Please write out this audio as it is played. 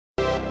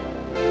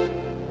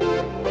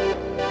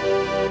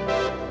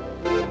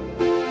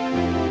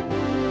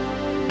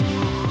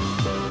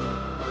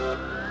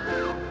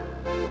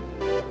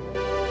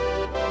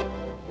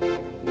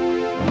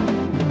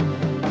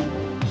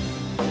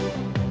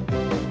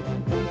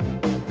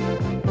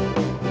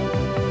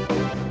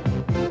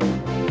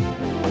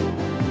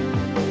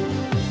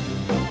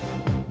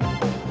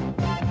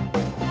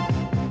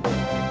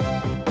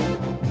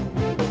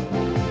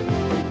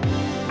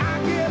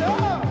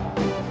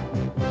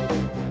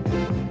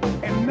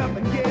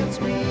nothing gets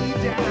me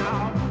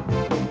down.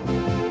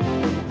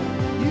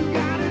 You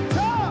got it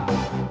tough.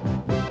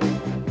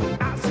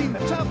 I've seen the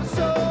toughest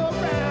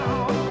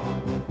around,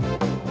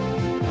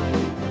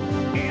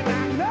 and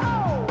I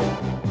know,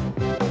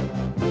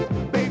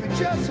 baby,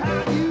 just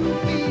how you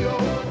feel.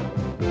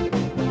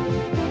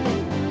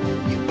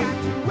 You got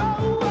to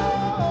roll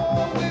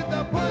with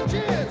the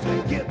punches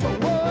and get to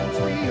what's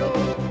real.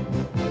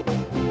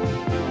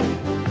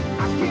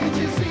 Can't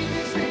you see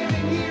me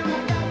standing here? I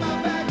got my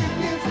back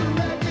against the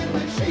wrecking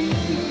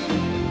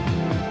machine.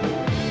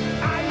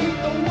 I ain't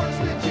the worst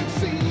that you've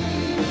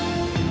seen.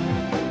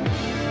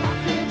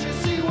 Can't you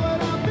see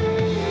what I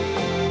mean?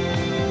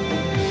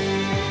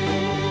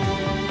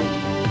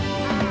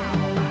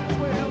 Might as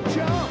well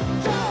jump,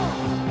 jump.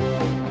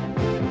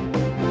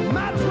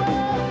 Might as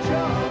well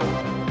jump.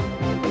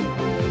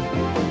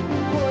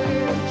 Go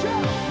ahead,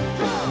 jump,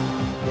 jump.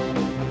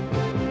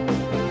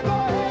 Go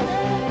ahead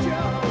and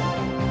jump.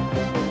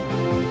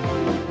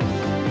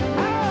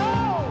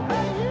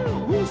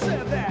 Who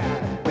said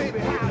that? Baby,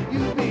 how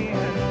you been?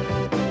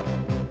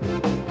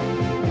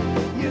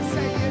 You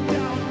say you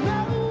don't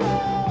know,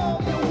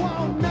 you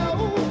won't know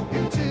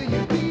until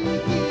you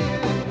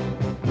begin.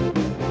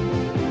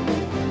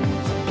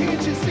 So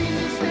can't you see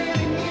me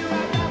standing here? I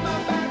got my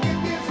back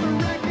against the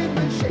wrecking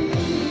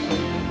machine.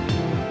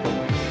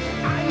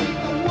 I ain't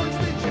the worst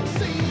that you've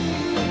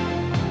seen.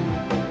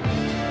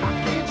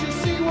 Can't you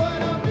see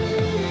what I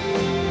mean?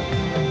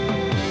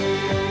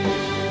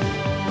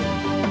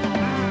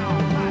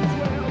 Might as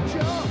well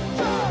jump,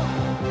 jump.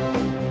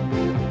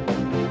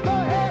 Go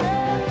ahead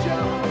and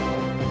jump.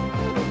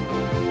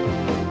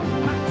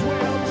 Might as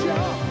well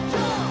jump,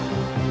 jump.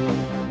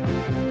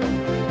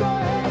 Go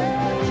ahead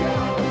and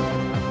jump.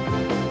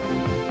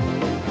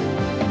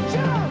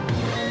 Jump.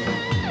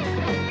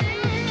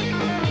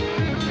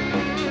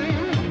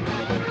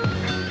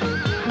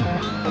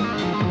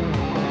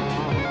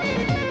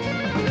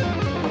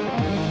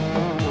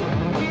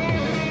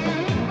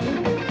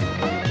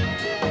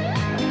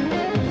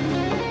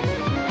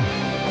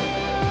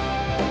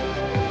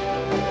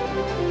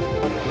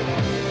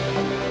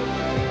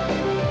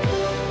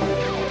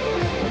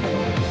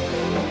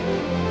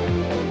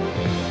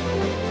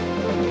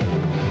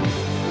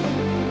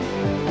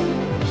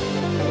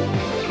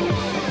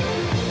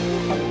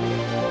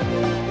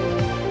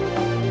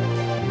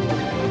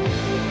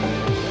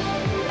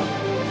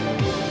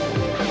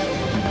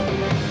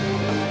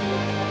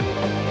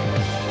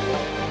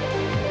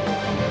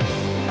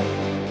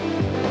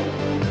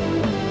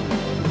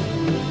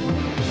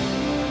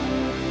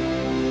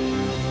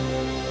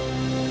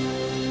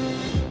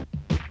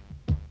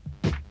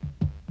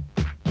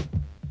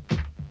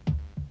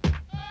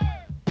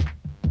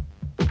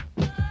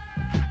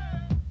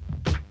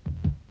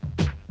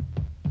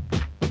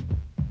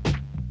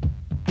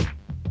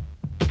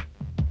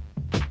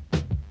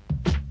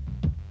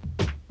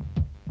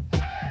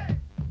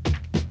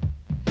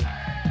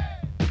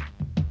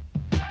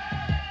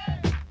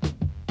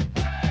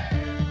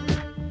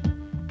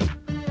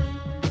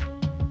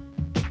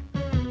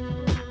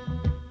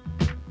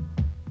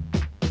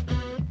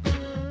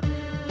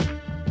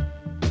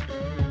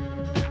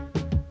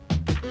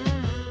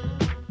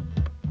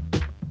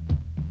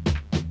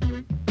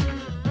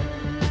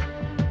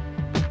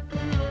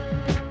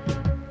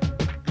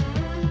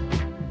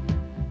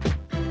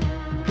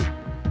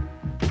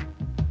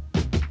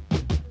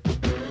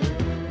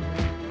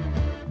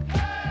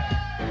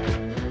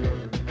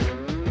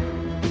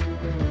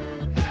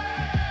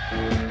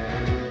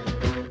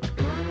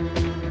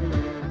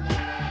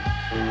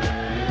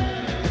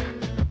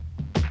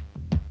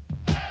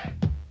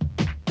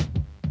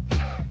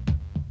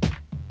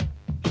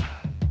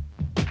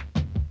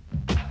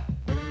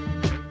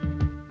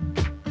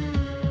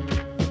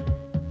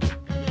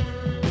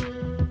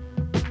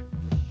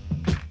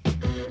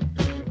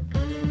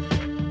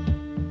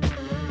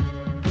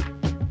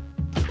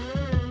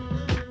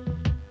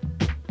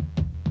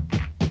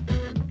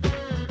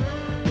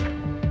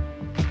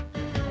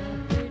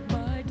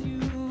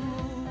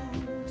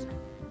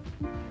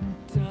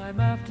 Time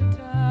after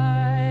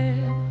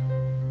time,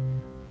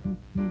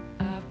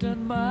 I've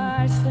done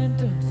my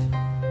sentence,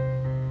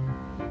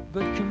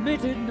 but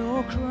committed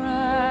no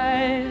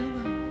crime.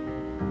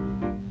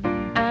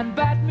 And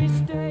bad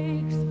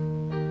mistakes,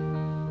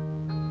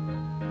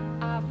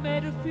 I've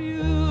made a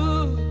few.